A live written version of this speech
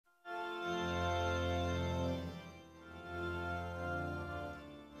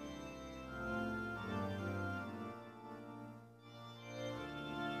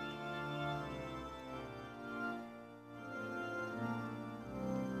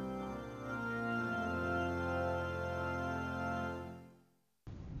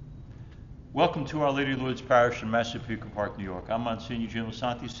Welcome to Our Lady of Lourdes Parish in Massapequa Park, New York. I'm Msgr Jim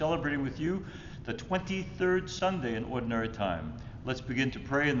Lisante, celebrating with you the 23rd Sunday in Ordinary Time. Let's begin to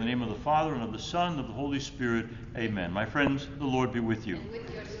pray in the name of the Father, and of the Son, and of the Holy Spirit. Amen. My friends, the Lord be with you. And with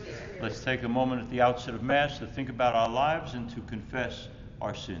your spirit. Let's take a moment at the outset of Mass to think about our lives and to confess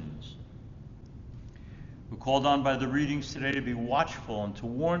our sins. We're called on by the readings today to be watchful and to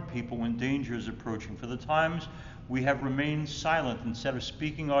warn people when danger is approaching. For the times we have remained silent instead of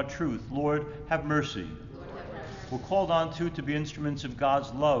speaking our truth. Lord, have mercy. We're called on too to be instruments of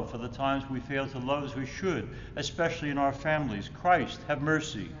God's love for the times we fail to love as we should, especially in our families. Christ, have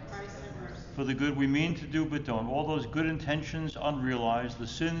mercy. For the good we mean to do but don't, all those good intentions unrealized, the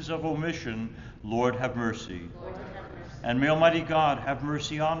sins of omission, Lord, have mercy. And may Almighty God have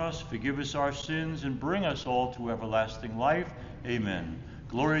mercy on us, forgive us our sins, and bring us all to everlasting life. Amen.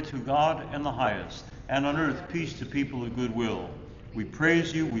 Glory to God in the highest, and on earth peace to people of good will. We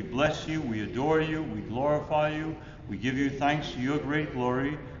praise you, we bless you, we adore you, we glorify you, we give you thanks to your great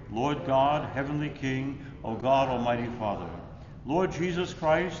glory, Lord God, Heavenly King, O God, Almighty Father. Lord Jesus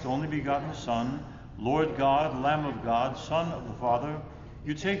Christ, only begotten Son, Lord God, Lamb of God, Son of the Father,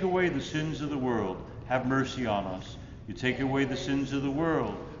 you take away the sins of the world, have mercy on us. You take away the sins of the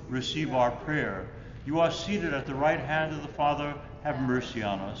world, receive our prayer. You are seated at the right hand of the Father, have mercy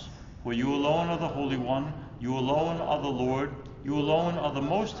on us. For you alone are the Holy One, you alone are the Lord, you alone are the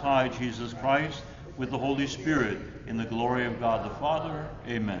Most High Jesus Christ, with the Holy Spirit, in the glory of God the Father.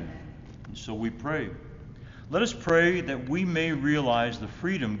 Amen. And so we pray. Let us pray that we may realize the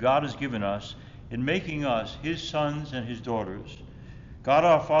freedom God has given us in making us his sons and his daughters. God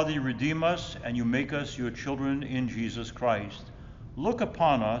our Father, you redeem us, and you make us your children in Jesus Christ. Look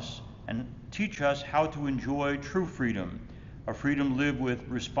upon us and teach us how to enjoy true freedom, a freedom lived with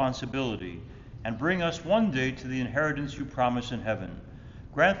responsibility, and bring us one day to the inheritance you promise in heaven.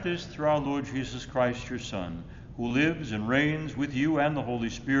 Grant this through our Lord Jesus Christ, your Son, who lives and reigns with you and the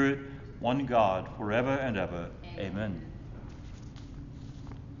Holy Spirit, one God, forever and ever. Amen.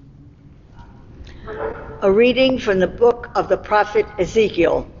 A reading from the book of the prophet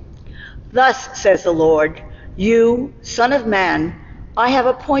Ezekiel. Thus says the Lord, you, Son of Man, I have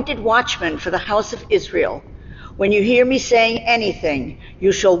appointed watchmen for the house of Israel. When you hear me saying anything,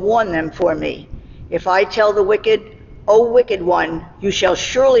 you shall warn them for me. If I tell the wicked, O wicked one, you shall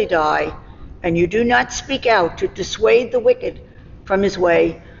surely die, and you do not speak out to dissuade the wicked from his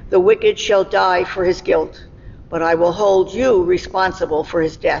way, the wicked shall die for his guilt, but I will hold you responsible for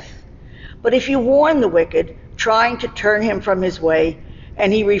his death. But if you warn the wicked, trying to turn him from his way,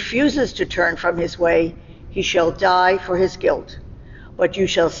 and he refuses to turn from his way, he shall die for his guilt. But you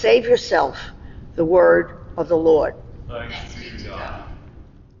shall save yourself. The word of the Lord. Thanks be to God.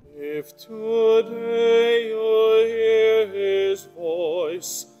 If today you hear his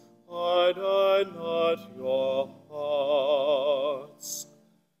voice, harden not your hearts.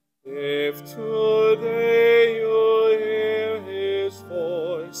 If today you hear his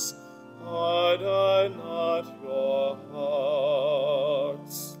voice, harden not your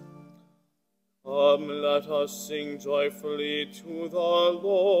hearts. Come, let us sing joyfully to the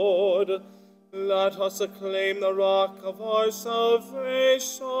Lord. Let us acclaim the rock of our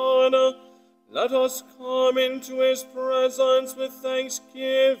salvation. Let us come into his presence with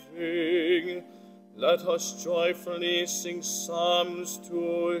thanksgiving. Let us joyfully sing psalms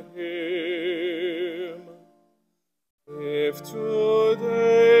to him. If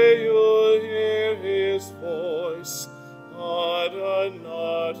today you hear his voice, harden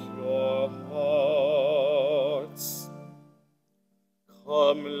not your hearts.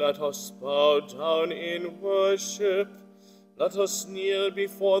 Come, let us bow down in worship. Let us kneel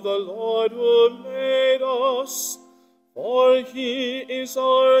before the Lord who made us. For he is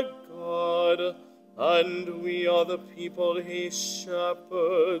our God, and we are the people he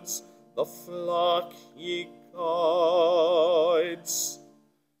shepherds, the flock he guides.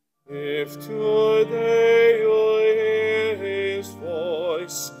 If today you hear his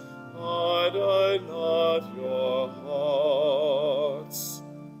voice, harden not your hearts.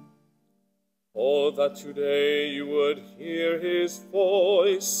 Oh, that today you would hear his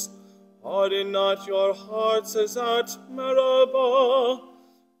voice. Harden not your hearts as at Meribah,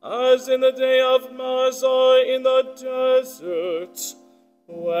 as in the day of Massah in the desert,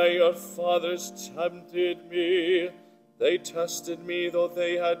 where your fathers tempted me. They tested me, though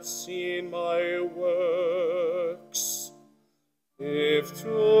they had seen my works. If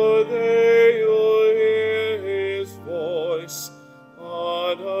today you hear his voice,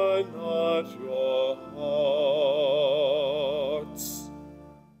 harden not your hearts.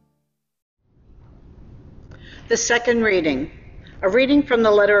 The second reading A reading from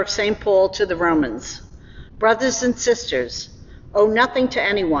the letter of St. Paul to the Romans. Brothers and sisters, owe nothing to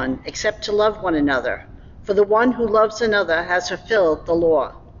anyone except to love one another, for the one who loves another has fulfilled the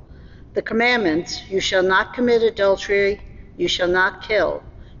law. The commandments, you shall not commit adultery, you shall not kill,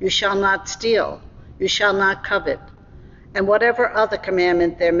 you shall not steal, you shall not covet, and whatever other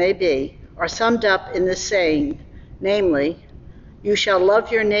commandment there may be, are summed up in this saying, namely, you shall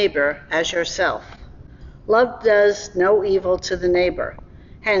love your neighbor as yourself. Love does no evil to the neighbor.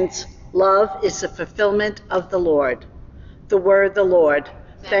 Hence, love is the fulfillment of the Lord. The word of the Lord.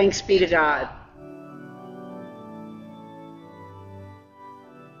 Thanks be to God.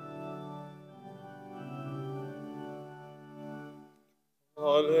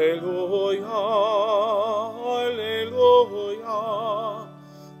 Alleluia, alleluia,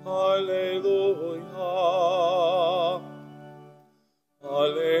 alleluia,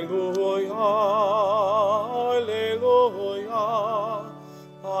 alleluia, alleluia,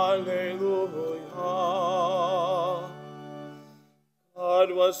 alleluia.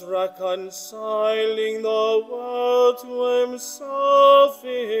 God was reconciling the world to himself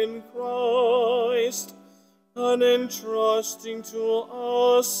in Christ, and entrusting to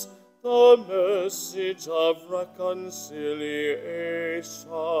us the message of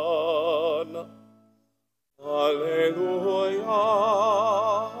reconciliation. Alleluia,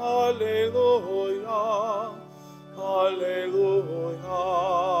 alleluia, alleluia.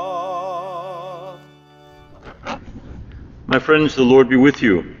 My friends, the Lord be with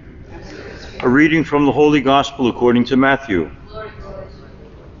you. A reading from the Holy Gospel according to Matthew.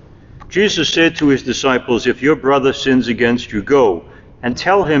 Jesus said to his disciples, if your brother sins against you, go and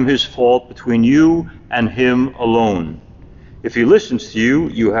tell him his fault between you and him alone. If he listens to you,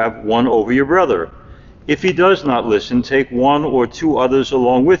 you have won over your brother. If he does not listen, take one or two others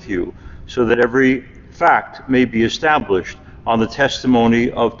along with you, so that every fact may be established on the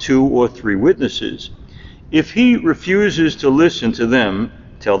testimony of 2 or 3 witnesses. If he refuses to listen to them,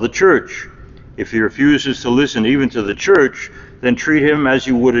 tell the church. If he refuses to listen even to the church, then treat him as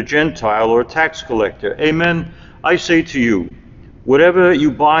you would a Gentile or a tax collector. Amen, I say to you, whatever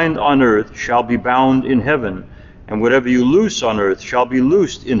you bind on earth shall be bound in heaven, and whatever you loose on earth shall be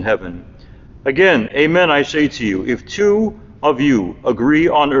loosed in heaven. Again, amen, I say to you, if 2 of you agree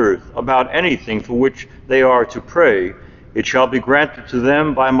on earth about anything for which they are to pray, it shall be granted to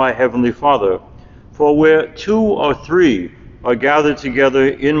them by my heavenly Father. For where 2 or 3 are gathered together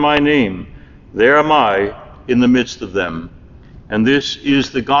in my name, there am I in the midst of them. And this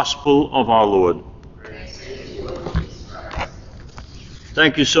is the gospel of our Lord.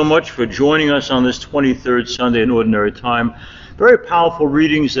 Thank you so much for joining us on this 23rd Sunday in Ordinary Time. Very powerful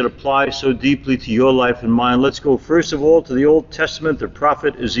readings that apply so deeply to your life and mine. Let's go first of all to the Old Testament, the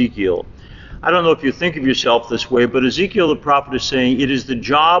prophet Ezekiel. I don't know if you think of yourself this way, but Ezekiel the prophet is saying it is the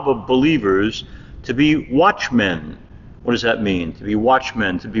job of believers to be watchmen. What does that mean? To be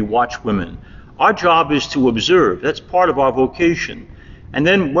watchmen, to be watchwomen. Our job is to observe. That's part of our vocation. And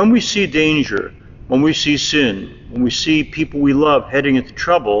then when we see danger, when we see sin, when we see people we love heading into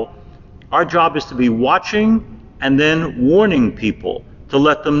trouble, our job is to be watching and then warning people to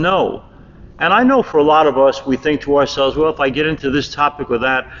let them know. And I know for a lot of us, we think to ourselves, well, if I get into this topic or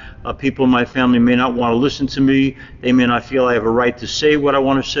that, people in my family may not want to listen to me. They may not feel I have a right to say what I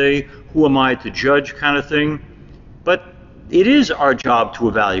want to say. Who am I to judge, kind of thing. But it is our job to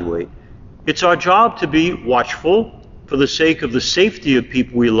evaluate. It's our job to be watchful for the sake of the safety of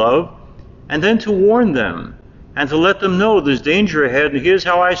people we love, and then to warn them and to let them know there's danger ahead, and here's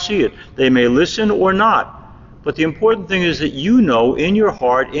how I see it. They may listen or not, but the important thing is that you know in your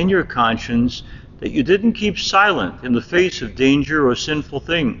heart, in your conscience, that you didn't keep silent in the face of danger or sinful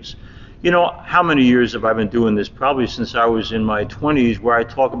things. You know, how many years have I been doing this? Probably since I was in my 20s, where I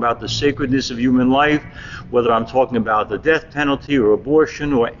talk about the sacredness of human life, whether I'm talking about the death penalty or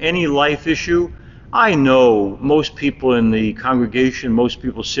abortion or any life issue. I know most people in the congregation, most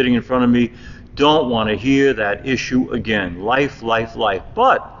people sitting in front of me, don't want to hear that issue again. Life, life, life.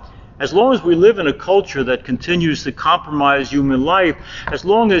 But as long as we live in a culture that continues to compromise human life, as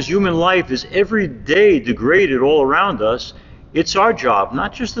long as human life is every day degraded all around us, it's our job,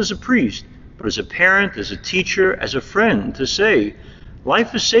 not just as a priest, but as a parent, as a teacher, as a friend, to say,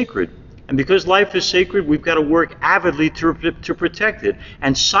 life is sacred. And because life is sacred, we've got to work avidly to protect it.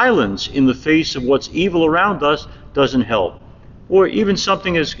 And silence in the face of what's evil around us doesn't help. Or even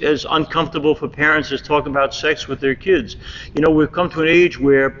something as uncomfortable for parents as talking about sex with their kids. You know, we've come to an age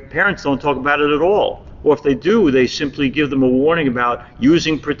where parents don't talk about it at all. Or if they do, they simply give them a warning about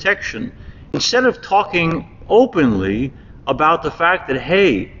using protection. Instead of talking openly about the fact that,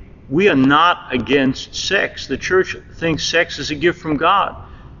 hey, we are not against sex. The church thinks sex is a gift from God,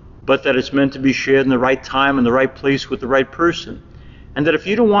 but that it's meant to be shared in the right time and the right place with the right person. And that if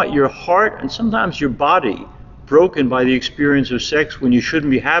you don't want your heart and sometimes your body broken by the experience of sex when you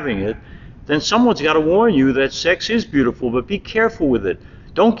shouldn't be having it, then someone's got to warn you that sex is beautiful, but be careful with it.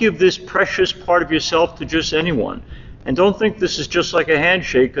 Don't give this precious part of yourself to just anyone. And don't think this is just like a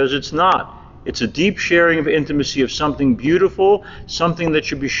handshake, because it's not. It's a deep sharing of intimacy of something beautiful, something that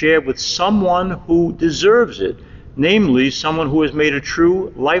should be shared with someone who deserves it, namely someone who has made a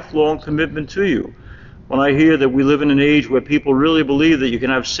true lifelong commitment to you. When I hear that we live in an age where people really believe that you can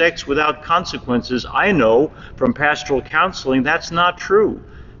have sex without consequences, I know from pastoral counseling that's not true.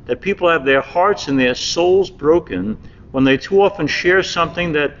 That people have their hearts and their souls broken when they too often share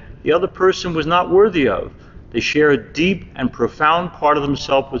something that the other person was not worthy of. They share a deep and profound part of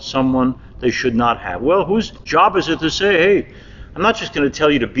themselves with someone they should not have. Well, whose job is it to say, hey, I'm not just going to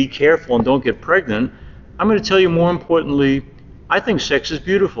tell you to be careful and don't get pregnant. I'm going to tell you, more importantly, I think sex is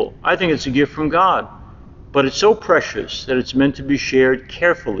beautiful. I think it's a gift from God. But it's so precious that it's meant to be shared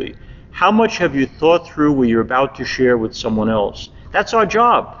carefully. How much have you thought through what you're about to share with someone else? That's our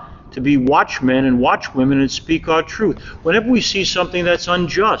job, to be watchmen and watchwomen and speak our truth. Whenever we see something that's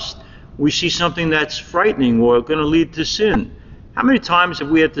unjust, we see something that's frightening or going to lead to sin, how many times have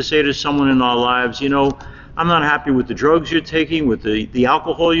we had to say to someone in our lives, you know, I'm not happy with the drugs you're taking, with the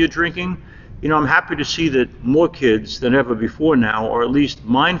alcohol you're drinking. You know, I'm happy to see that more kids than ever before now are at least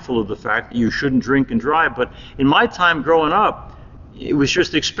mindful of the fact that you shouldn't drink and drive. But in my time growing up, it was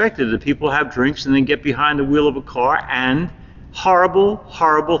just expected that people have drinks and then get behind the wheel of a car and horrible,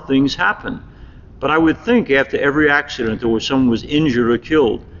 horrible things happen. But I would think after every accident or where someone was injured or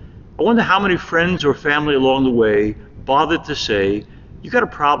killed, I wonder how many friends or family along the way bothered to say, you got a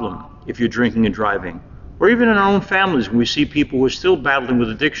problem if you're drinking and driving. Or even in our own families, when we see people who are still battling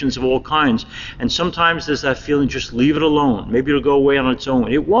with addictions of all kinds, and sometimes there's that feeling, just leave it alone. Maybe it'll go away on its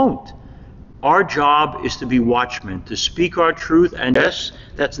own. It won't. Our job is to be watchmen, to speak our truth, and yes,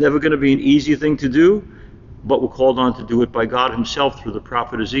 that's never going to be an easy thing to do, but we're called on to do it by God himself through the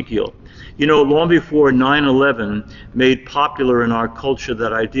prophet Ezekiel. You know, long before 9/11 made popular in our culture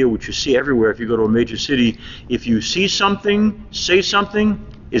that idea, which you see everywhere if you go to a major city, if you see something, say something.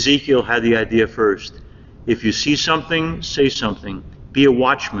 Ezekiel had the idea first. If you see something, say something. Be a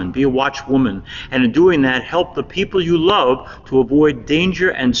watchman, be a watchwoman, and in doing that, help the people you love to avoid danger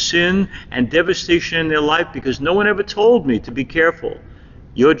and sin and devastation in their life, because no one ever told me to be careful.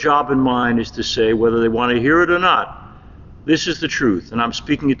 Your job and mine is to say, whether they want to hear it or not, this is the truth, and I'm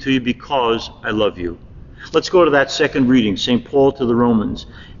speaking it to you because I love you. Let's go to that second reading, St. Paul to the Romans.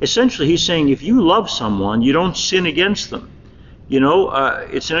 Essentially, he's saying if you love someone, you don't sin against them. You know,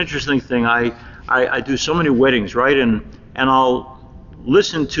 it's an interesting thing. I do so many weddings, right? And I'll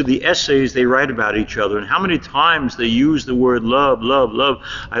listen to the essays they write about each other and how many times they use the word love, love, love.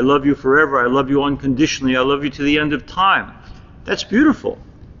 I love you forever. I love you unconditionally. I love you to the end of time. That's beautiful.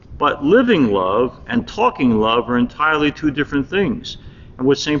 But living love and talking love are entirely two different things. And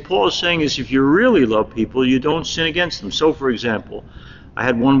what St. Paul is saying is if you really love people, you don't sin against them. So, for example, I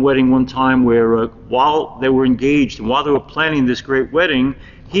had one wedding one time where while they were engaged and while they were planning this great wedding,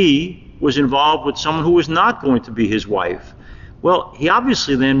 he was involved with someone who was not going to be his wife. Well, he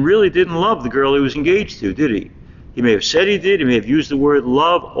obviously then really didn't love the girl he was engaged to, did he? He may have said he did, he may have used the word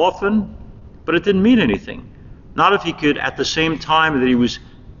love often, but it didn't mean anything. Not if he could, at the same time that he was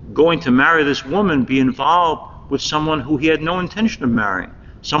going to marry this woman, be involved with someone who he had no intention of marrying,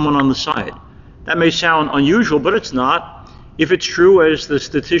 someone on the side. That may sound unusual, but it's not. If it's true, as the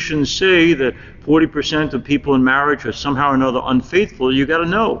statisticians say, that 40% of people in marriage are somehow or another unfaithful, you got to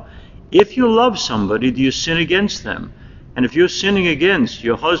know. If you love somebody, do you sin against them? And if you're sinning against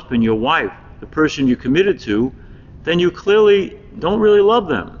your husband, your wife, the person you're committed to, then you clearly don't really love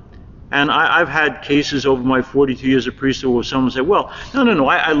them. And I've had cases over my 42 years of priesthood where someone said, well, no,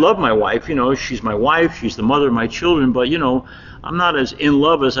 I love my wife. You know, she's my wife, she's the mother of my children, but, you know, I'm not as in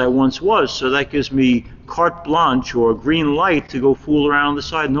love as I once was, so that gives me carte blanche or green light to go fool around on the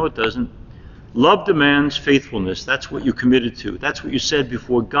side. No, it doesn't. Love demands faithfulness. That's what you're committed to. That's what you said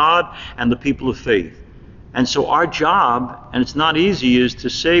before God and the people of faith. And so our job, and it's not easy, is to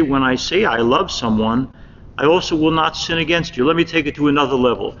say when I say I love someone, I also will not sin against you. Let me take it to another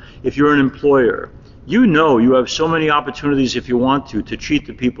level. If you're an employer, you know you have so many opportunities if you want to cheat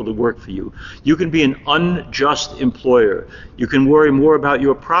the people that work for you. You can be an unjust employer. You can worry more about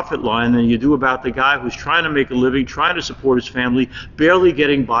your profit line than you do about the guy who's trying to make a living, trying to support his family, barely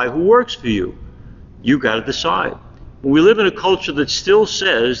getting by, who works for you. You've got to decide. We live in a culture that still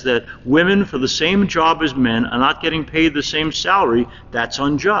says that women for the same job as men are not getting paid the same salary. That's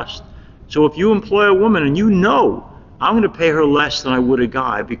unjust. So if you employ a woman and you know, I'm going to pay her less than I would a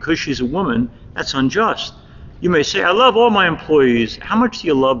guy because she's a woman, that's unjust. You may say, I love all my employees. How much do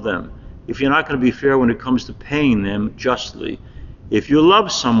you love them if you're not going to be fair when it comes to paying them justly? If you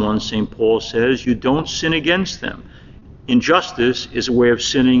love someone, St. Paul says, you don't sin against them. Injustice is a way of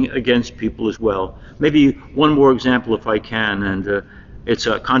sinning against people as well. Maybe one more example if I can, and it's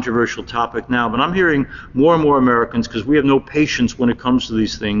a controversial topic now, but I'm hearing more and more Americans, because we have no patience when it comes to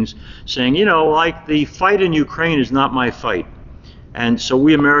these things, saying, like the fight in Ukraine is not my fight. And so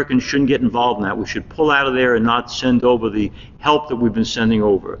we Americans shouldn't get involved in that. We should pull out of there and not send over the help that we've been sending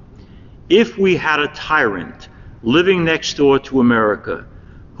over. If we had a tyrant living next door to America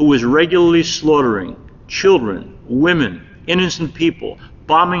who was regularly slaughtering children, women, innocent people,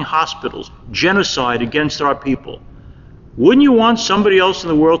 bombing hospitals, genocide against our people, wouldn't you want somebody else in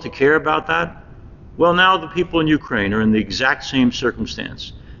the world to care about that? Well, now the people in Ukraine are in the exact same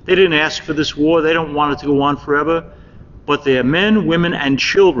circumstance. They didn't ask for this war. They don't want it to go on forever. But their men, women, and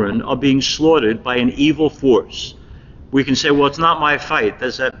children are being slaughtered by an evil force. We can say, well, it's not my fight.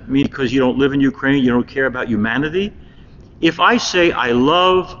 Does that mean because you don't live in Ukraine, you don't care about humanity? If I say I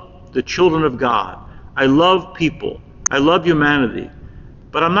love the children of God, I love people, I love humanity,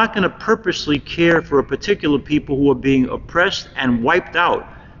 but I'm not going to purposely care for a particular people who are being oppressed and wiped out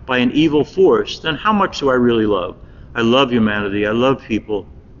by an evil force, then how much do I really love? I love humanity, I love people.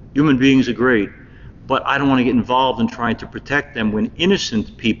 Human beings are great, but I don't want to get involved in trying to protect them when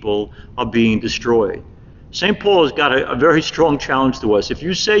innocent people are being destroyed. St. Paul has got a very strong challenge to us. If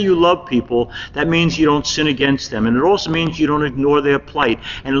you say you love people, that means you don't sin against them, and it also means you don't ignore their plight,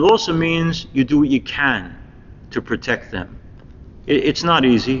 and it also means you do what you can to protect them. It's not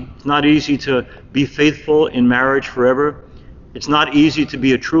easy. It's not easy to be faithful in marriage forever. It's not easy to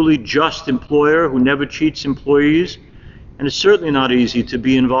be a truly just employer who never cheats employees. And it's certainly not easy to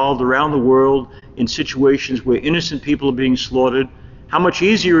be involved around the world in situations where innocent people are being slaughtered. How much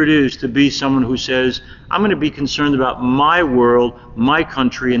easier it is to be someone who says, I'm going to be concerned about my world, my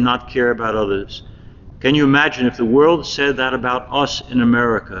country, and not care about others. Can you imagine if the world said that about us in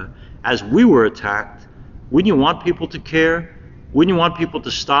America as we were attacked? Wouldn't you want people to care? Wouldn't you want people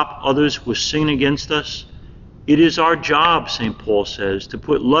to stop others who are sinning against us? It is our job, St. Paul says, to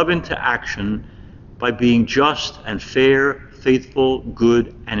put love into action by being just and fair, faithful,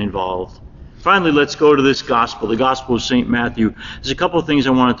 good, and involved. Finally, let's go to this gospel, the Gospel of St. Matthew. There's a couple of things I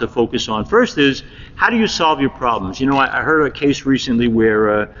wanted to focus on. First is, how do you solve your problems? I heard a case recently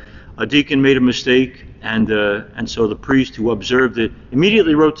where a deacon made a mistake, and so the priest who observed it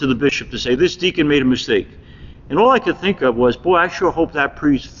immediately wrote to the bishop to say, this deacon made a mistake. And all I could think of was, boy, I sure hope that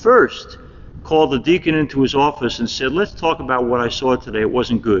priest first called the deacon into his office and said, let's talk about what I saw today. It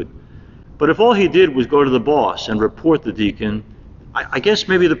wasn't good. But if all he did was go to the boss and report the deacon, I guess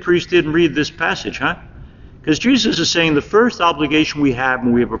maybe the priest didn't read this passage, huh? Because Jesus is saying the first obligation we have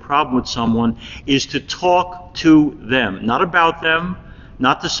when we have a problem with someone is to talk to them, not about them,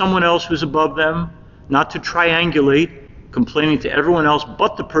 not to someone else who's above them, not to triangulate, complaining to everyone else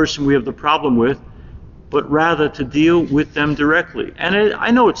but the person we have the problem with, but rather to deal with them directly. And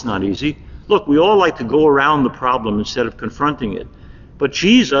I know it's not easy. Look, we all like to go around the problem instead of confronting it. But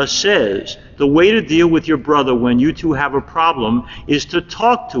Jesus says the way to deal with your brother when you two have a problem is to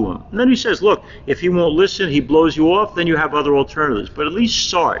talk to him. And then he says, look, if he won't listen, he blows you off, then you have other alternatives. But at least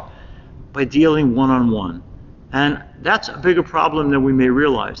start by dealing one-on-one. And that's a bigger problem than we may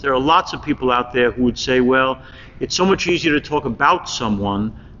realize. There are lots of people out there who would say, well, it's so much easier to talk about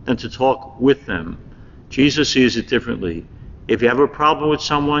someone than to talk with them. Jesus sees it differently. If you have a problem with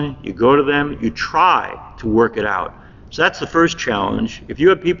someone, you go to them, you try to work it out. So that's the first challenge. If you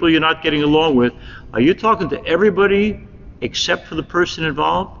have people you're not getting along with, are you talking to everybody except for the person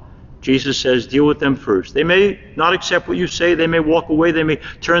involved? Jesus says, deal with them first. They may not accept what you say, they may walk away, they may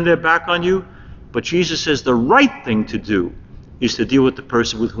turn their back on you, but Jesus says the right thing to do is to deal with the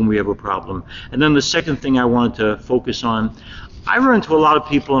person with whom we have a problem. And then the second thing I wanted to focus on, I run into a lot of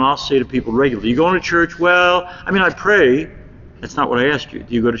people, and I'll say to people regularly, you going to church? Well, I pray. That's not what I asked you.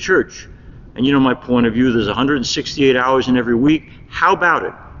 Do you go to church? And you know my point of view, there's 168 hours in every week. How about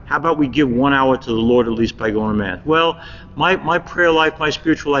it? How about we give 1 hour to the Lord at least by going to Mass? Well, my prayer life, my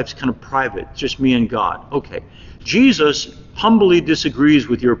spiritual life is kind of private, just me and God. Okay. Jesus humbly disagrees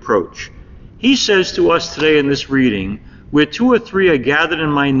with your approach. He says to us today in this reading, where 2 or 3 are gathered in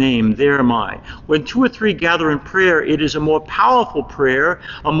my name, there am I. When 2 or 3 gather in prayer, it is a more powerful prayer,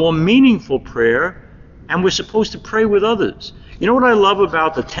 a more meaningful prayer, and we're supposed to pray with others. You know what I love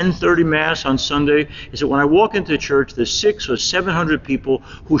about the 10:30 Mass on Sunday is that when I walk into church, there's 600 or 700 people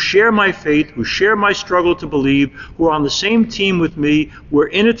who share my faith, who share my struggle to believe, who are on the same team with me. We're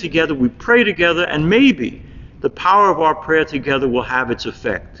in it together, we pray together, and maybe the power of our prayer together will have its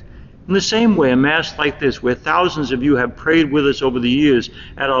effect. In the same way, a Mass like this, where thousands of you have prayed with us over the years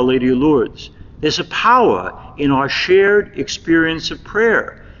at Our Lady of Lourdes, there's a power in our shared experience of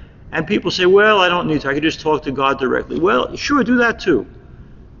prayer. And people say, well, I don't need to, I can just talk to God directly. Well, sure, do that too.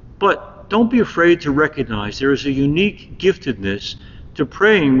 But don't be afraid to recognize there is a unique giftedness to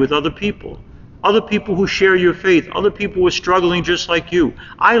praying with other people who share your faith, other people who are struggling just like you.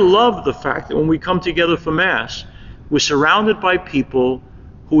 I love the fact that when we come together for Mass, we're surrounded by people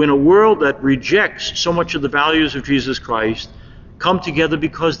who, in a world that rejects so much of the values of Jesus Christ, come together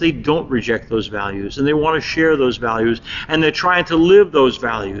because they don't reject those values and they want to share those values and they're trying to live those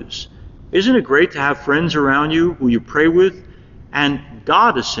values. Isn't it great to have friends around you who you pray with? And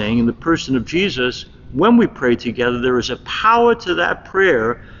God is saying in the person of Jesus, when we pray together, there is a power to that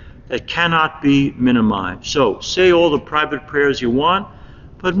prayer that cannot be minimized. So say all the private prayers you want,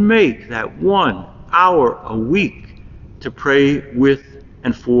 but make that 1 hour a week to pray with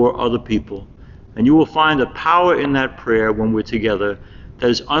and for other people. And you will find a power in that prayer when we're together that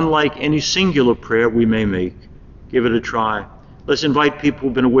is unlike any singular prayer we may make. Give it a try. Let's invite people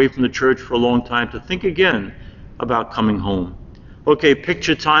who've been away from the church for a long time to think again about coming home. Okay,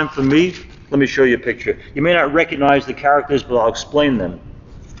 picture time for me. Let me show you a picture. You may not recognize the characters, but I'll explain them.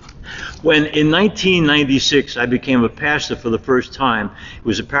 When in 1996 I became a pastor for the first time, it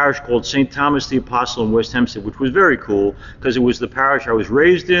was a parish called St. Thomas the Apostle in West Hempstead, which was very cool because it was the parish I was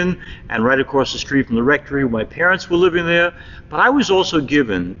raised in and right across the street from the rectory. My parents were living there, but I was also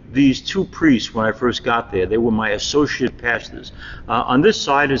given these 2 priests when I first got there. They were my associate pastors. On this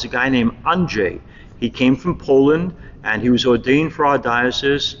side is a guy named Andrzej. He came from Poland and he was ordained for our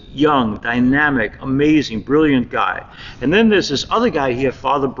diocese, young, dynamic, amazing, brilliant guy. And then there's this other guy here,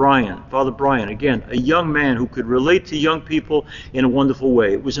 Father Brian, again, a young man who could relate to young people in a wonderful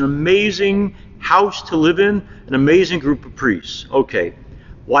way. It was an amazing house to live in, an amazing group of priests. Okay,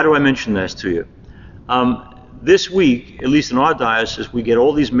 why do I mention this to you? This week, at least in our diocese, we get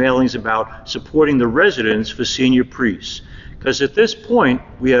all these mailings about supporting the residents for senior priests. Because at this point,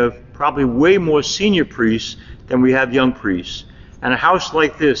 we have probably way more senior priests than we have young priests. And a house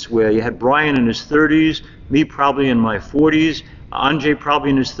like this, where you had Brian in his 30s, me probably in my 40s, Andrzej probably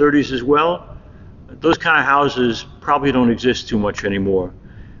in his 30s as well, those kind of houses probably don't exist too much anymore.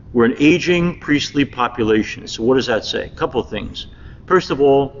 We're an aging priestly population. So what does that say? A couple of things. First of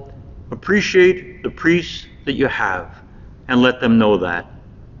all, appreciate the priests that you have and let them know that.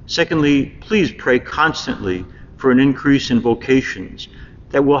 Secondly, please pray constantly for an increase in vocations,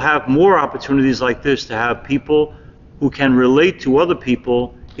 that we'll have more opportunities like this to have people who can relate to other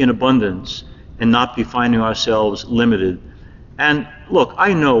people in abundance and not be finding ourselves limited. And look,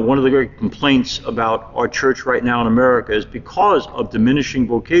 I know one of the great complaints about our church right now in America is because of diminishing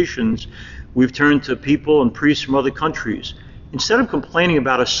vocations, we've turned to people and priests from other countries. Instead of complaining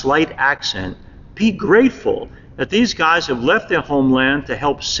about a slight accent, be grateful that these guys have left their homeland to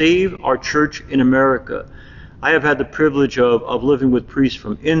help save our church in America. I have had the privilege of living with priests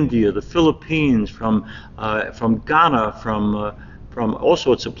from India, the Philippines, from Ghana, from all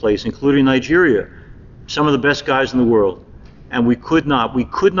sorts of places, including Nigeria. Some of the best guys in the world. And we could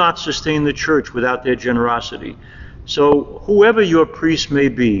not sustain the church without their generosity. So whoever your priest may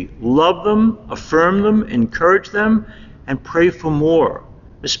be, love them, affirm them, encourage them, and pray for more,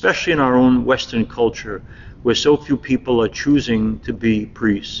 especially in our own Western culture, where so few people are choosing to be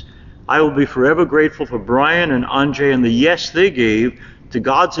priests. I will be forever grateful for Brian and Andrzej and the yes they gave to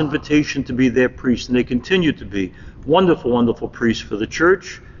God's invitation to be their priest, and they continue to be wonderful, wonderful priests for the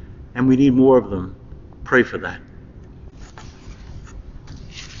church, and we need more of them. Pray for that.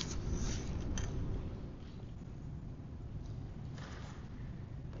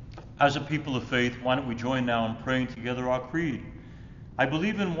 As a people of faith, why don't we join now in praying together our creed? I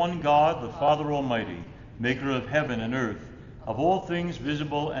believe in one God, the Father Almighty, maker of heaven and earth, of all things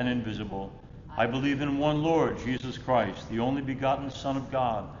visible and invisible. I believe in one Lord, Jesus Christ, the only begotten Son of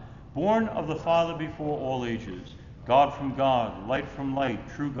God, born of the Father before all ages, God from God, light from light,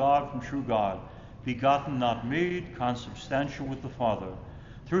 true God from true God, begotten, not made, consubstantial with the Father.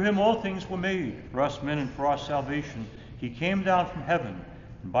 Through him all things were made, for us men and for our salvation. He came down from heaven,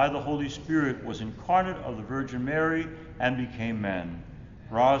 and by the Holy Spirit was incarnate of the Virgin Mary and became man.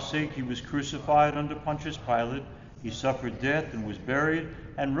 For our sake he was crucified under Pontius Pilate. He suffered death and was buried,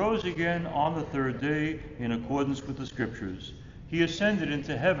 and rose again on the third day in accordance with the Scriptures. He ascended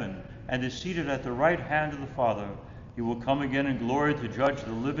into heaven and is seated at the right hand of the Father. He will come again in glory to judge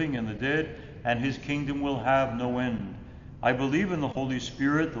the living and the dead, and his kingdom will have no end. I believe in the Holy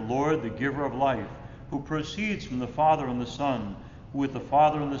Spirit, the Lord, the giver of life, who proceeds from the Father and the Son, who with the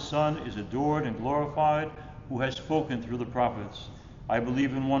Father and the Son is adored and glorified, who has spoken through the prophets. I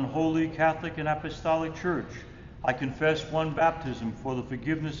believe in one holy, Catholic, and Apostolic Church. I confess one baptism for the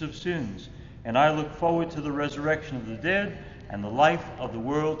forgiveness of sins, and I look forward to the resurrection of the dead and the life of the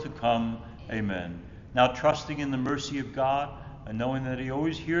world to come. Amen. Now, trusting in the mercy of God and knowing that he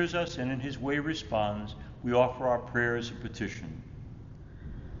always hears us and in his way responds, we offer our prayers of petition.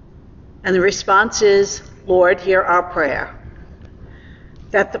 And the response is, Lord, hear our prayer.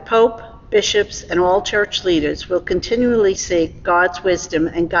 That the Pope, bishops, and all church leaders will continually seek God's wisdom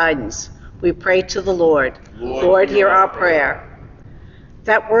and guidance, we pray to the Lord. Lord, hear our prayer.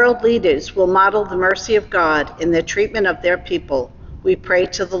 That world leaders will model the mercy of God in their treatment of their people, we pray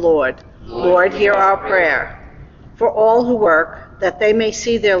to the Lord. Lord, hear our prayer. For all who work, that they may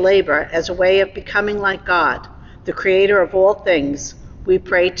see their labor as a way of becoming like God, the creator of all things, we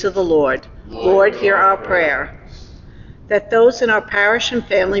pray to the Lord. Lord, hear our prayer. That those in our parish and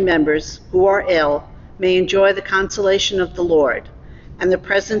family members who are ill may enjoy the consolation of the Lord and the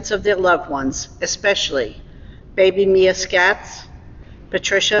presence of their loved ones, especially baby Mia Scatz,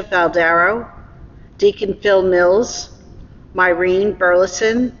 Patricia Valdaro, Deacon Phil Mills, Myrene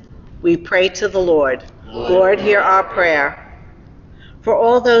Burleson, we pray to the Lord. Lord, hear our prayer. For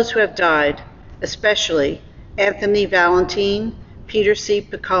all those who have died, especially Anthony Valentine, Peter C.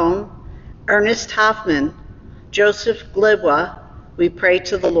 Picone, Ernest Hoffman, Joseph Glidwa, we pray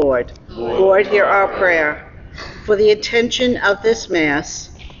to the Lord. Lord, hear our prayer. For the intention of this Mass,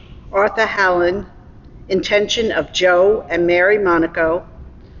 Arthur Hallen, intention of Joe and Mary Monaco,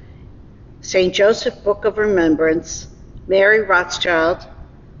 St. Joseph Book of Remembrance, Mary Rothschild,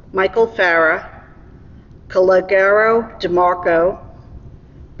 Michael Farah, Calogero DeMarco,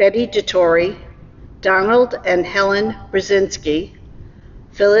 Betty DeTore, Donald and Helen Brzezinski,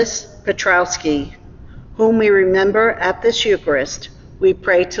 Phyllis Petrowski, whom we remember at this Eucharist, we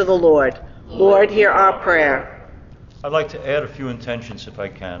pray to the Lord. Lord, hear our prayer. I'd like to add a few intentions if I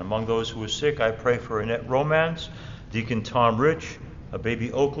can. Among those who are sick, I pray for Annette Romance, Deacon Tom Rich,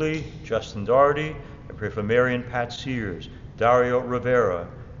 baby Oakley, Justin Doherty. I pray for Mary and Pat Sears, Dario Rivera,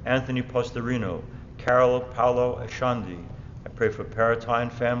 Anthony Postorino, Carol Paolo Ashandi. I pray for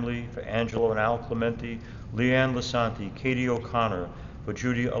Paratine family, for Angelo and Al Clementi, Leanne Lisante, Katie O'Connor, for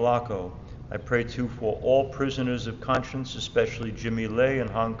Judy Alaco. I pray too for all prisoners of conscience, especially Jimmy Lay in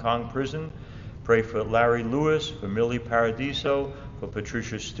Hong Kong prison. Pray for Larry Lewis, for Millie Paradiso, for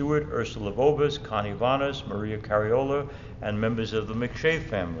Patricia Stewart, Ursula Vobis, Connie Vanas, Maria Cariola, and members of the McShay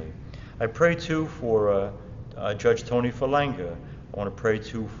family. I pray too for Judge Tony Falanga. I want to pray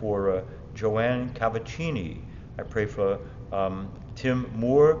too for Joanne Cavaccini. I pray for Tim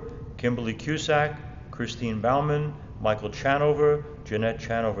Moore, Kimberly Cusack, Christine Bauman, Michael Chanover, Jeanette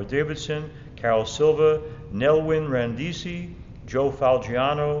Chanover Davidson, Carol Silva, Nelwyn Randisi, Joe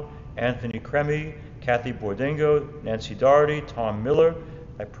Falgiano, Anthony Cremi, Kathy Bordengo, Nancy Doherty, Tom Miller.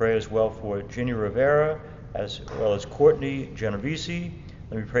 I pray as well for Ginny Rivera, as well as Courtney Genovese.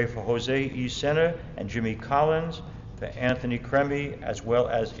 Let me pray for Jose E. Senna and Jimmy Collins, for Anthony Cremi, as well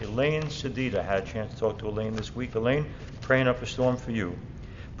as Elaine Sedita. I had a chance to talk to Elaine this week. Elaine, praying up a storm for you.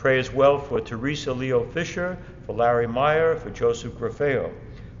 Pray as well for Teresa Leo Fisher, for Larry Meyer, for Joseph Grafeo,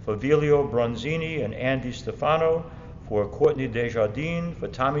 for Vilio Bronzini and Andy Stefano, for Courtney Desjardins, for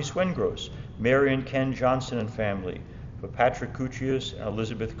Tommy Swengros, Mary and Ken Johnson and family, for Patrick Cuccius and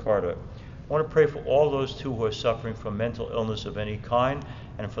Elizabeth Carter. I want to pray for all those too who are suffering from mental illness of any kind,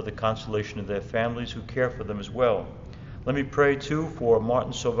 and for the consolation of their families who care for them as well. Let me pray too for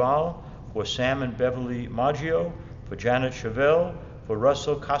Martin Soval, for Sam and Beverly Maggio, for Janet Chevelle, for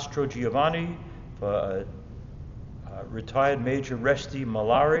Russell Castro Giovanni, for retired Major Resti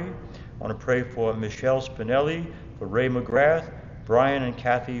Malari. I want to pray for Michelle Spinelli, for Ray McGrath, Brian and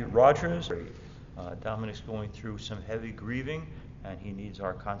Kathy Rogers. Dominic's going through some heavy grieving, and he needs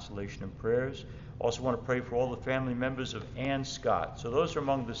our consolation and prayers. Also want to pray for all the family members of Ann Scott. So those are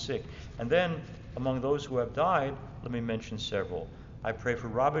among the sick. And then among those who have died, let me mention several. I pray for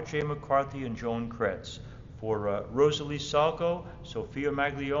Robert J. McCarthy and Joan Kretz, for Rosalie Salco, Sophia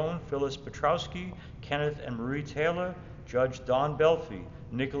Maglione, Phyllis Petrowski, Kenneth and Marie Taylor, Judge Don Belfi,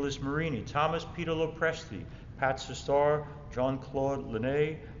 Nicholas Marini, Thomas Peter Lopresti, Pat Sestar, Jean-Claude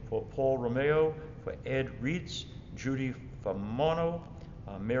Linné, for Paul Romeo, for Ed Reitz, Judy Famono,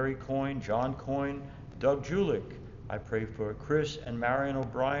 Mary Coyne, John Coyne, Doug Julik. I pray for Chris and Marion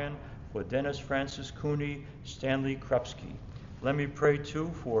O'Brien, for Dennis Francis Cooney, Stanley Krupski. Let me pray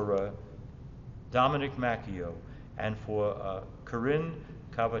too for Dominic Macchio and for Corinne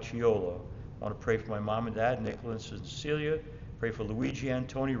Cavacciolo. I want to pray for my mom and dad, Nicholas and Cecilia. Pray for Luigi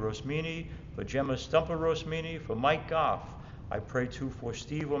Antoni Rosmini, for Gemma Stumper Rosmini, for Mike Goff. I pray too for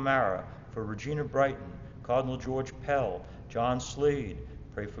Steve O'Mara, for Regina Brighton, Cardinal George Pell, John Slade.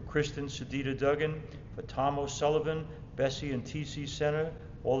 Pray for Kristen Sedita Duggan, for Tom O'Sullivan, Bessie and T.C. Center,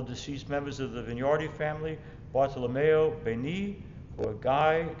 all the deceased members of the Vignardi family, Bartolomeo Beni, for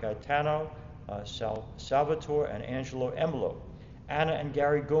Guy Gaetano, Salvatore and Angelo Emilo, Anna and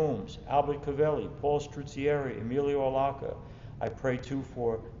Gary Gomes, Albert Cavelli, Paul Struzzieri, Emilio Alaca. I pray too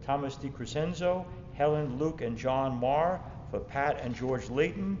for Thomas DiCrescenzo, Helen, Luke, and John Marr, for Pat and George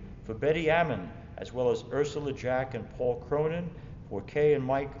Layton, for Betty Ammon, as well as Ursula, Jack, and Paul Cronin, for Kay and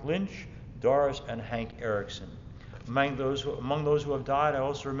Mike Lynch, Doris and Hank Erickson. Among those who have died, I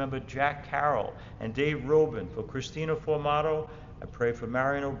also remember Jack Carroll and Dave Robin, for Christina Formato. I pray for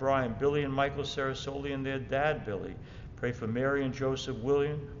Marion O'Brien, Billy and Michael Sarasoli and their dad, Billy. Pray for Mary and Joseph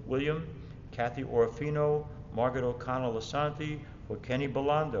William, Kathy Orfino, Margaret O'Connell Lisante, for Kenny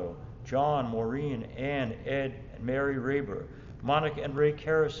Belando, John, Maureen, Ann, Ed, and Mary Raber, Monica and Ray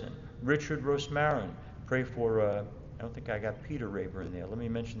Kerrison, Richard Rosmarin. Pray for, I don't think I got Peter Raber in there. Let me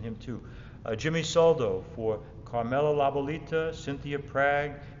mention him too. Jimmy Soldo, for Carmela Labolita, Cynthia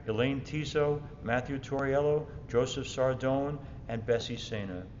Pragg, Elaine Tiso, Matthew Torriello, Joseph Sardone, and Bessie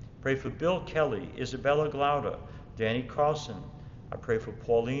Sena. Pray for Bill Kelly, Isabella Glauda, Danny Carlson. I pray for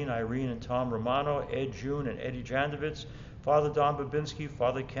Pauline, Irene, and Tom Romano, Ed June, and Eddie Jandovitz, Father Don Babinski,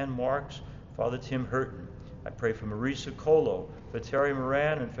 Father Ken Marks, Father Tim Hurton. I pray for Marisa Colo, for Terry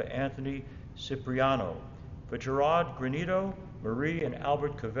Moran, and for Anthony Cipriano. For Gerard Granito, Marie and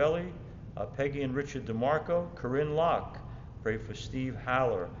Albert Cavelli, Peggy and Richard DeMarco, Corinne Locke. Pray for Steve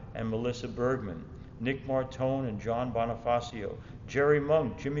Haller and Melissa Bergman, Nick Martone and John Bonifacio, Jerry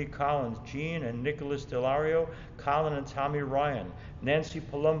Monk, Jimmy Collins, Jean and Nicholas Delario, Colin and Tommy Ryan, Nancy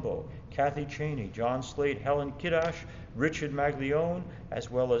Palumbo, Kathy Cheney, John Slade, Helen Kiddash, Richard Maglione, as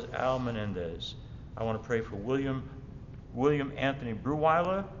well as Al Menendez. I want to pray for William Anthony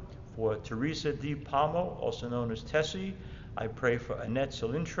Breweiler, for Teresa D. Palmo, also known as Tessie. I pray for Annette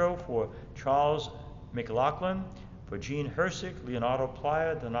Cilintro, for Charles McLaughlin, for Jean Hersick, Leonardo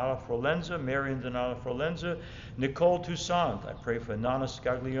Playa, Donato Frolenza, Marion Donato Frolenza, Nicole Toussaint. I pray for Nana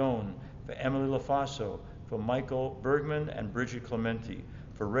Scaglione, for Emily LaFaso, for Michael Bergman and Bridget Clementi,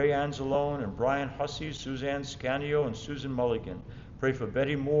 for Ray Anzalone and Brian Hussey, Suzanne Scanio and Susan Mulligan. Pray for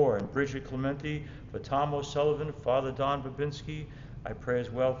Betty Moore and Bridget Clementi, for Tom O'Sullivan, Father Don Babinski. I pray as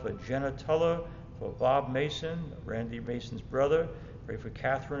well for Jenna Tuller, for Bob Mason, Randy Mason's brother. Pray for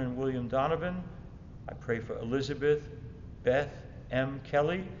Catherine and William Donovan. I pray for Elizabeth Beth M.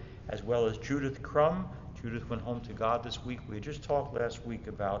 Kelly, as well as Judith Crum. Judith went home to God this week. We had just talked last week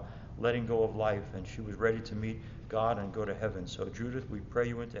about letting go of life, and she was ready to meet God and go to heaven. So Judith, we pray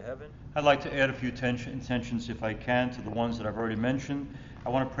you into heaven. I'd like to add a few intentions, if I can, to the ones that I've already mentioned. I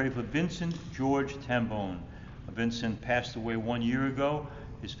want to pray for Vincent George Tambone. Vincent passed away 1 year ago.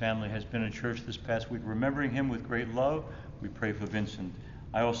 His family has been in church this past week, remembering him with great love. We pray for Vincent.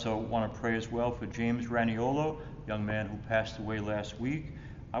 I also want to pray as well for James Raniolo, young man who passed away last week.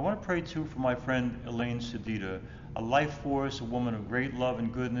 I want to pray too for my friend Elaine Sedita, a life force, a woman of great love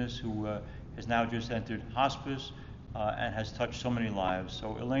and goodness who has now just entered hospice and has touched so many lives.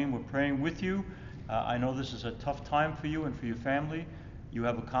 So Elaine, we're praying with you. I know this is a tough time for you and for your family. You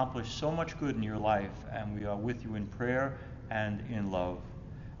have accomplished so much good in your life, and we are with you in prayer and in love.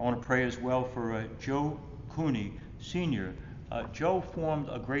 I want to pray as well for Joe Cooney, Sr. Joe formed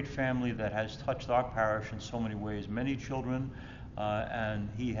a great family that has touched our parish in so many ways, many children, and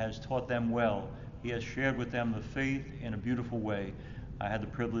he has taught them well. He has shared with them the faith in a beautiful way. I had the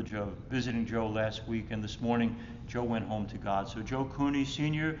privilege of visiting Joe last week, and this morning Joe went home to God. So Joe Cooney,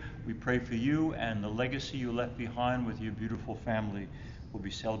 Sr., we pray for you and the legacy you left behind with your beautiful family. We'll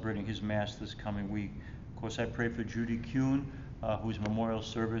be celebrating his Mass this coming week. Of course, I pray for Judy Kuhn, whose memorial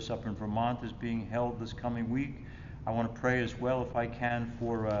service up in Vermont is being held this coming week. I want to pray as well, if I can,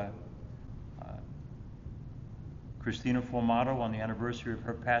 for Christina Formato on the anniversary of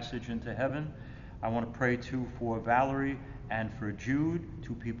her passage into heaven. I want to pray too for Valerie and for Jude,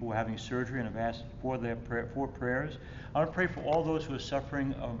 two people who are having surgery and have asked for their prayers. I want to pray for all those who are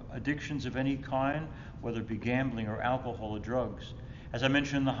suffering of addictions of any kind, whether it be gambling or alcohol or drugs. As I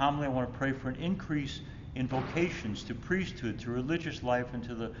mentioned in the homily, I want to pray for an increase in vocations to priesthood, to religious life, and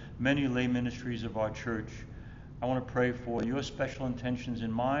to the many lay ministries of our church. I want to pray for your special intentions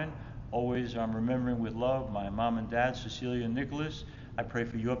in mind. Always I'm remembering with love my mom and dad, Cecilia and Nicholas. I pray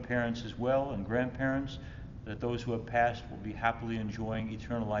for your parents as well and grandparents, that those who have passed will be happily enjoying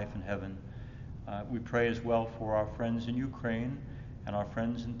eternal life in heaven. We pray as well for our friends in Ukraine and our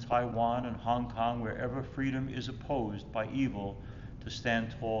friends in Taiwan and Hong Kong, wherever freedom is opposed by evil, to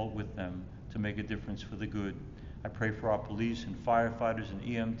stand tall with them to make a difference for the good. I pray for our police and firefighters and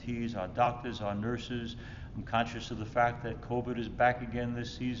EMTs, our doctors, our nurses. I'm conscious of the fact that COVID is back again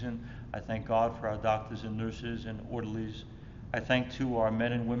this season. I thank God for our doctors and nurses and orderlies. I thank, too, our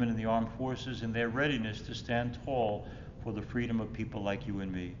men and women in the armed forces and their readiness to stand tall for the freedom of people like you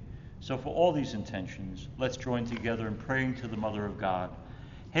and me. So for all these intentions, let's join together in praying to the Mother of God.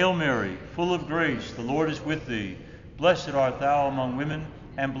 Hail Mary, full of grace, the Lord is with thee. Blessed art thou among women,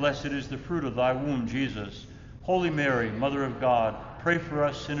 and blessed is the fruit of thy womb, Jesus. Holy Mary, Mother of God, pray for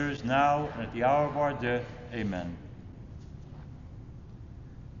us sinners now and at the hour of our death. Amen.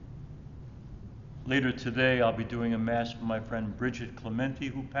 Later today, I'll be doing a Mass for my friend Bridget Clementi,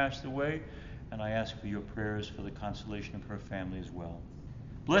 who passed away, and I ask for your prayers for the consolation of her family as well.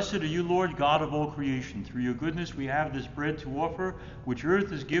 Blessed are you, Lord, God of all creation. Through your goodness we have this bread to offer, which earth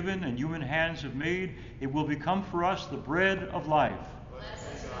has given and human hands have made. It will become for us the bread of life.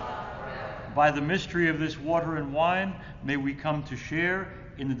 By the mystery of this water and wine, may we come to share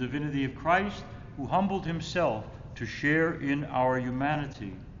in the divinity of Christ, who humbled himself to share in our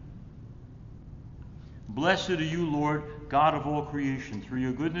humanity. Blessed are you, Lord, God of all creation. Through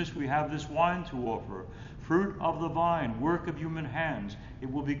your goodness we have this wine to offer, fruit of the vine, work of human hands.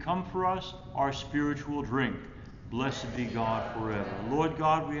 It will become for us our spiritual drink. Blessed be God forever. Lord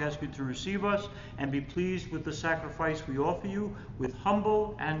God, we ask you to receive us and be pleased with the sacrifice we offer you with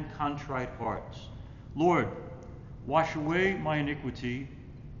humble and contrite hearts. Lord, wash away my iniquity,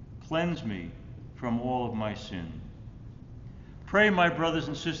 cleanse me from all of my sin. Pray, my brothers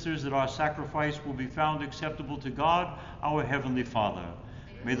and sisters, that our sacrifice will be found acceptable to God, our Heavenly Father.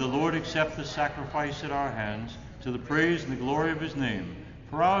 May the Lord accept the sacrifice at our hands to the praise and the glory of his name,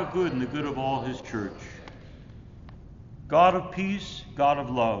 for our good and the good of all his church. God of peace, God of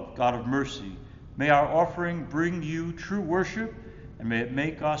love, God of mercy, may our offering bring you true worship, and may it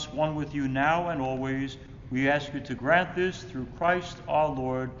make us one with you now and always. We ask you to grant this through Christ our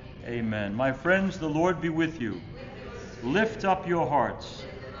Lord. Amen. My friends, the Lord be with you. Lift up your hearts.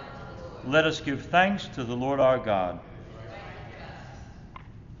 Let us give thanks to the Lord our God.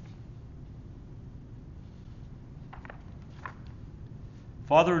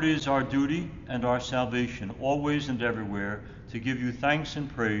 Father, it is our duty and our salvation, always and everywhere, to give you thanks and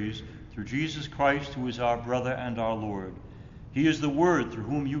praise through Jesus Christ, who is our brother and our Lord. He is the Word through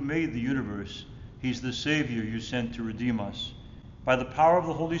whom you made the universe. He's the Savior you sent to redeem us. By the power of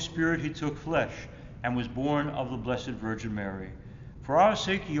the Holy Spirit, he took flesh and was born of the Blessed Virgin Mary. For our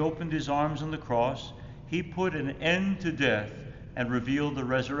sake, he opened his arms on the cross. He put an end to death and revealed the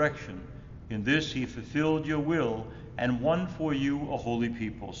resurrection. In this, he fulfilled your will and won for you a holy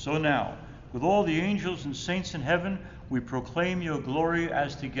people. So now, with all the angels and saints in heaven, we proclaim your glory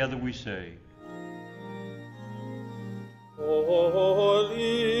as together we say,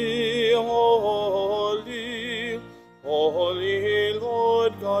 Holy, holy, holy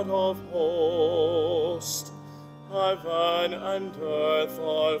Lord God of hosts. Heaven and earth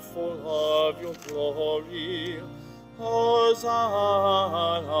are full of your glory.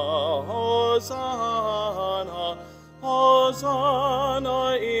 Hosanna, Hosanna,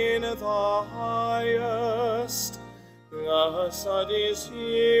 Hosanna in the highest. Blessed is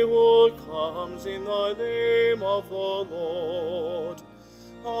he who comes in the name of the Lord.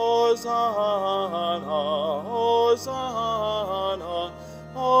 Hosanna, Hosanna,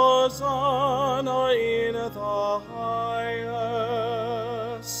 Hosanna in the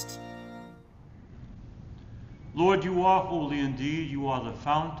highest. Lord, you are holy indeed. You are the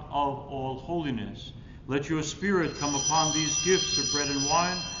fount of all holiness. Let your Spirit come upon these gifts of bread and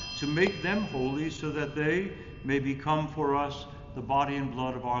wine to make them holy, so that they may become for us the body and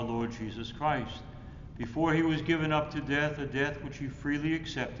blood of our Lord Jesus Christ. Before he was given up to death, a death which he freely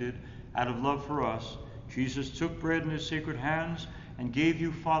accepted out of love for us, Jesus took bread in his sacred hands and gave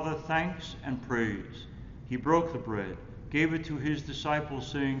you, Father, thanks and praise. He broke the bread, gave it to his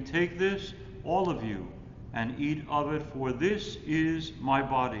disciples, saying, "Take this, all of you, and eat of it, for this is my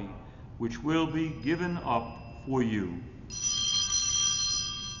body, which will be given up for you."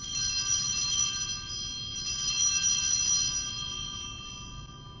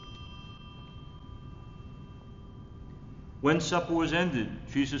 When supper was ended,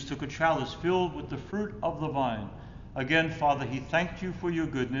 Jesus took a chalice filled with the fruit of the vine. Again, Father, he thanked you for your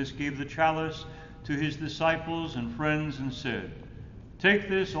goodness, gave the chalice to his disciples and friends, and said, "Take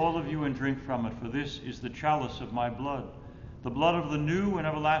this, all of you, and drink from it, for this is the chalice of my blood, the blood of the new and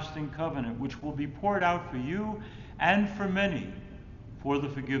everlasting covenant, which will be poured out for you and for many for the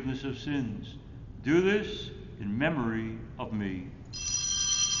forgiveness of sins. Do this in memory of me.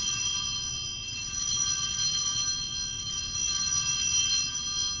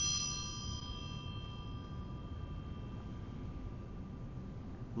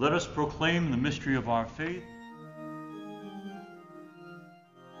 Let us proclaim the mystery of our faith.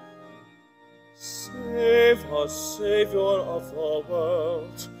 Save us, Savior of the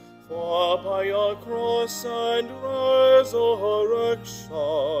world, for by your cross and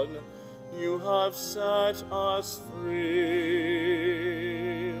resurrection you have set us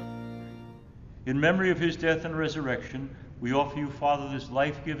free. In memory of his death and resurrection, we offer you, Father, this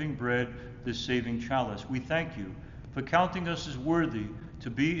life-giving bread, this saving chalice. We thank you for counting us as worthy to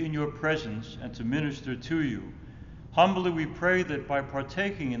be in your presence and to minister to you. Humbly we pray that by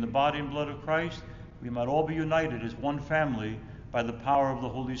partaking in the body and blood of Christ, we might all be united as one family by the power of the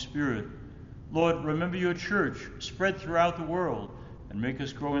Holy Spirit. Lord, remember your church spread throughout the world and make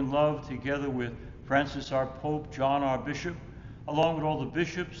us grow in love together with Francis our Pope, John our Bishop, along with all the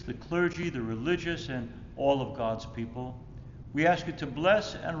bishops, the clergy, the religious, and all of God's people. We ask you to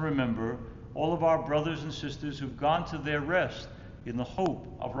bless and remember all of our brothers and sisters who've gone to their rest in the hope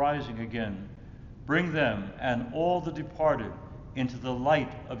of rising again. Bring them and all the departed into the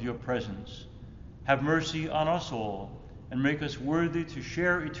light of your presence. Have mercy on us all, and make us worthy to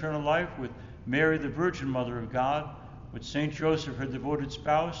share eternal life with Mary, the Virgin Mother of God, with Saint Joseph, her devoted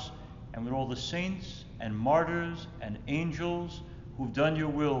spouse, and with all the saints and martyrs and angels who've done your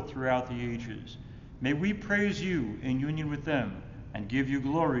will throughout the ages. May we praise you in union with them and give you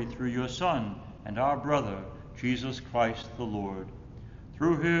glory through your Son and our brother, Jesus Christ the Lord.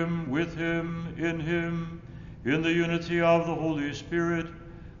 Through him, with him, in the unity of the Holy Spirit,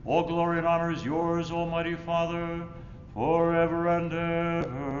 all glory and honor is yours, Almighty Father, forever and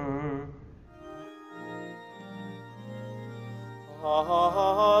ever.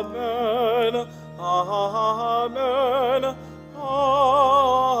 Amen. Amen.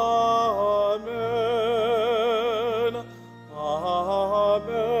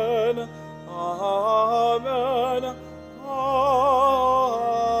 Amen. Amen. Amen.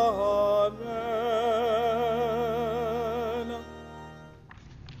 Amen.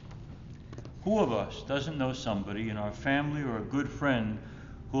 Who of us doesn't know somebody in our family or a good friend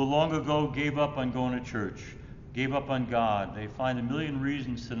who long ago gave up on going to church, gave up on God? They find a million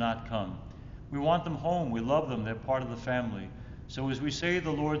reasons to not come. We want them home. We love them. They're part of the family. So as we say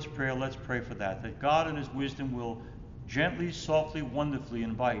the Lord's Prayer, let's pray for that God in his wisdom will gently, softly, wonderfully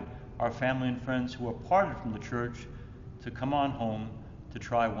invite our family and friends who are parted from the church to come on home to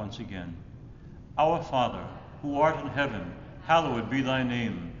try once again. Our Father, who art in heaven, hallowed be thy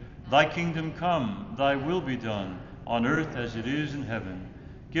name. Thy kingdom come, thy will be done, on earth as it is in heaven.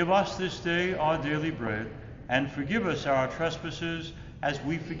 Give us this day our daily bread, and forgive us our trespasses, as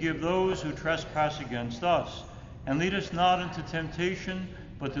we forgive those who trespass against us. And lead us not into temptation,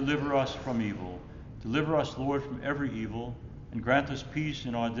 but deliver us from evil. Deliver us, Lord, from every evil, and grant us peace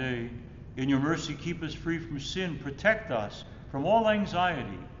in our day. In your mercy keep us free from sin. Protect us from all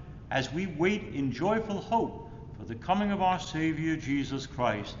anxiety, as we wait in joyful hope for the coming of our Savior, Jesus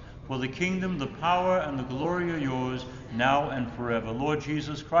Christ. For the kingdom, the power, and the glory are yours, now and forever. Lord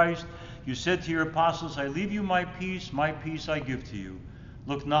Jesus Christ, you said to your apostles, I leave you my peace I give to you.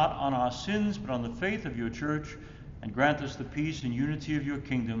 Look not on our sins, but on the faith of your church, and grant us the peace and unity of your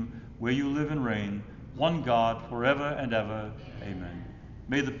kingdom, where you live and reign, one God, forever and ever. Amen.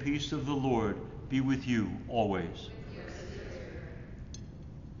 May the peace of the Lord be with you always.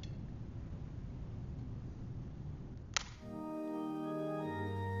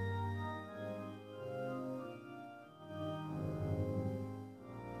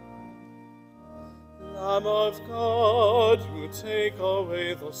 Lamb of God, you take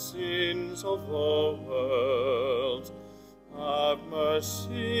away the sins of the world. Have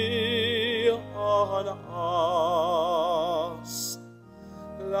mercy on us.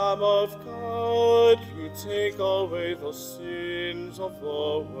 Lamb of God, you take away the sins of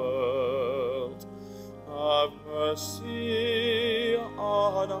the world. Have mercy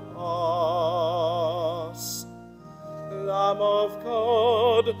on us. Lamb of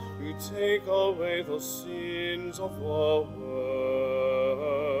God, you take away the sins of the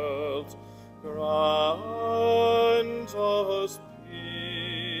world. Grant us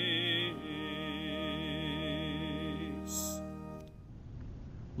peace.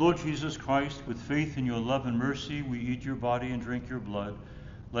 Lord Jesus Christ, with faith in your love and mercy, we eat your body and drink your blood.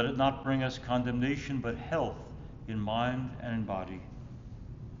 Let it not bring us condemnation, but health in mind and in body.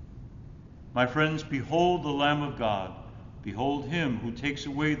 My friends, behold the Lamb of God, Behold him who takes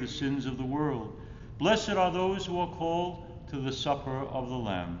away the sins of the world. Blessed are those who are called to the supper of the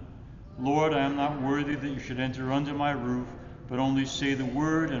Lamb. Lord, I am not worthy that you should enter under my roof, but only say the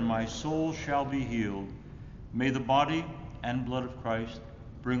word, and my soul shall be healed. May the body and blood of Christ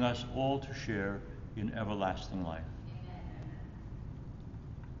bring us all to share in everlasting life.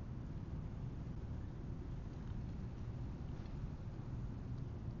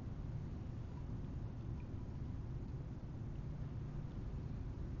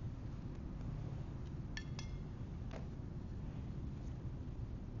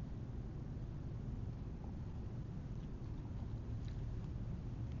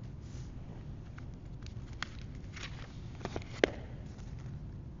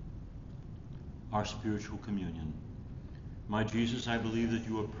 Our spiritual communion. My Jesus, I believe that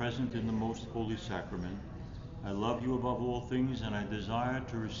you are present in the most holy sacrament. I love you above all things, and I desire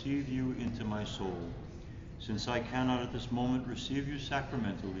to receive you into my soul. Since I cannot at this moment receive you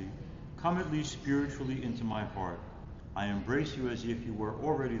sacramentally, come at least spiritually into my heart. I embrace you as if you were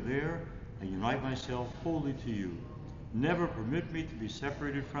already there, and unite myself wholly to you. Never permit me to be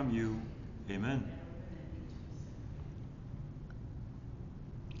separated from you. Amen.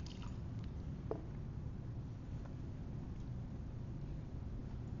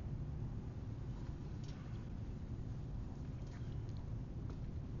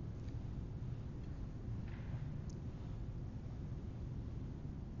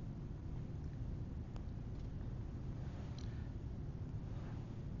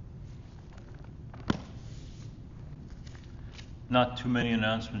 Not too many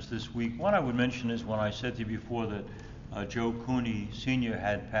announcements this week. One I would mention is when I said to you before that Joe Cooney Sr.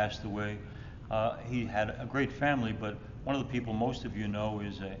 had passed away. He had a great family, but one of the people most of you know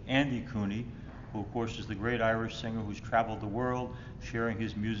is Andy Cooney, who of course is the great Irish singer who's traveled the world sharing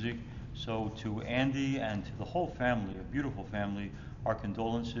his music. So to Andy and to the whole family, a beautiful family, our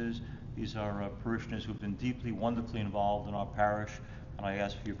condolences. These are parishioners who've been deeply, wonderfully involved in our parish, and I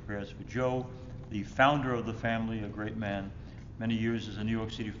ask for your prayers for Joe, the founder of the family, a great man. Many years as a New York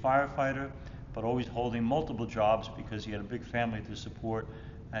City firefighter, but always holding multiple jobs because he had a big family to support,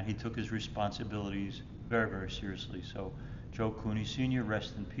 and he took his responsibilities very, very seriously. So Joe Cooney Sr.,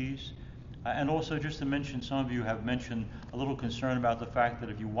 rest in peace. And also just to mention, some of you have mentioned a little concern about the fact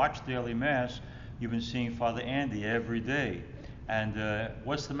that if you watch daily Mass, you've been seeing Father Andy every day. And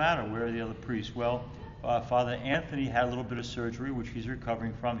what's the matter? Where are the other priests? Well, Father Anthony had a little bit of surgery, which he's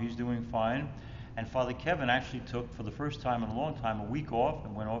recovering from. He's doing fine. And Father Kevin actually took, for the first time in a long time, a week off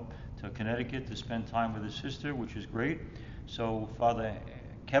and went off to Connecticut to spend time with his sister, which is great. So Father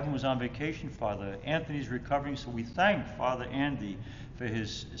Kevin was on vacation. Father Anthony's recovering. So we thank Father Andy for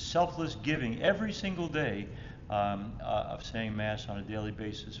his selfless giving every single day of saying Mass on a daily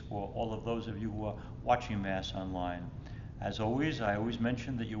basis for all of those of you who are watching Mass online. As always, I always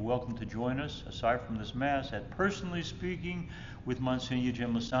mention that you're welcome to join us, aside from this Mass, at Personally Speaking with Msgr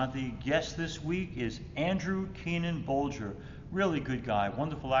Jim Lisante. Guest this week is Andrew Keenan Bolger, really good guy,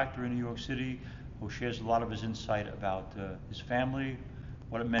 wonderful actor in New York City, who shares a lot of his insight about his family,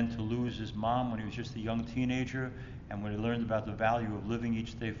 what it meant to lose his mom when he was just a young teenager, and when he learned about the value of living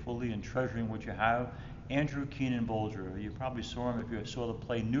each day fully and treasuring what you have. Andrew Keenan Bolger, you probably saw him if you saw the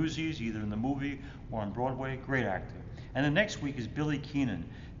play Newsies, either in the movie or on Broadway. Great actor. And the next week is Billy Keenan.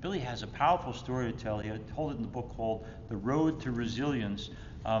 Billy has a powerful story to tell. He had told it in the book called The Road to Resilience.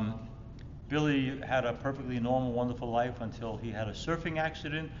 Billy had a perfectly normal, wonderful life until he had a surfing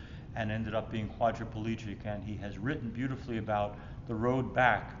accident and ended up being quadriplegic. And he has written beautifully about the road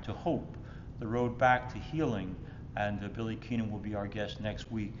back to hope, the road back to healing. And Billy Keenan will be our guest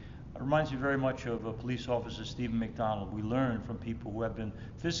next week. It reminds me very much of police officer Stephen McDonald. We learn from people who have been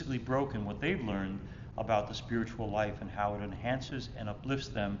physically broken what they've learned about the spiritual life and how it enhances and uplifts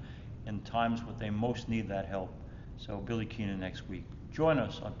them in times when they most need that help. So Billy Keenan next week. Join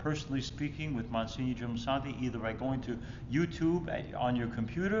us on Personally Speaking with Msgr Jim Lisante, either by going to YouTube on your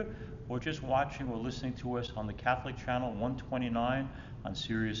computer or just watching or listening to us on the Catholic channel 129 on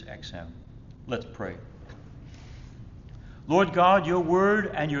Sirius XM. Let's pray. Lord God, your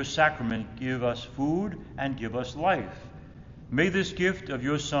word and your sacrament give us food and give us life. May this gift of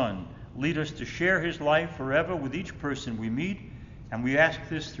your Son lead us to share his life forever with each person we meet, and we ask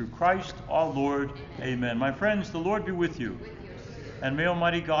this through Christ our Lord. Amen. My friends, the Lord be with you. And may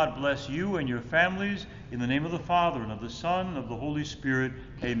Almighty God bless you and your families in the name of the Father and of the Son and of the Holy Spirit.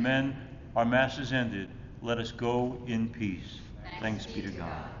 Amen. Our Mass is ended. Let us go in peace. Thanks be to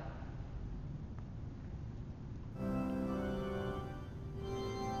God.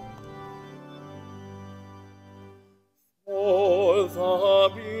 For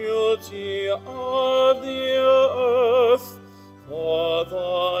the beauty of the earth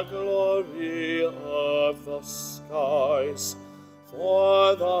skies.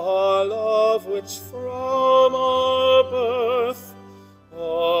 For the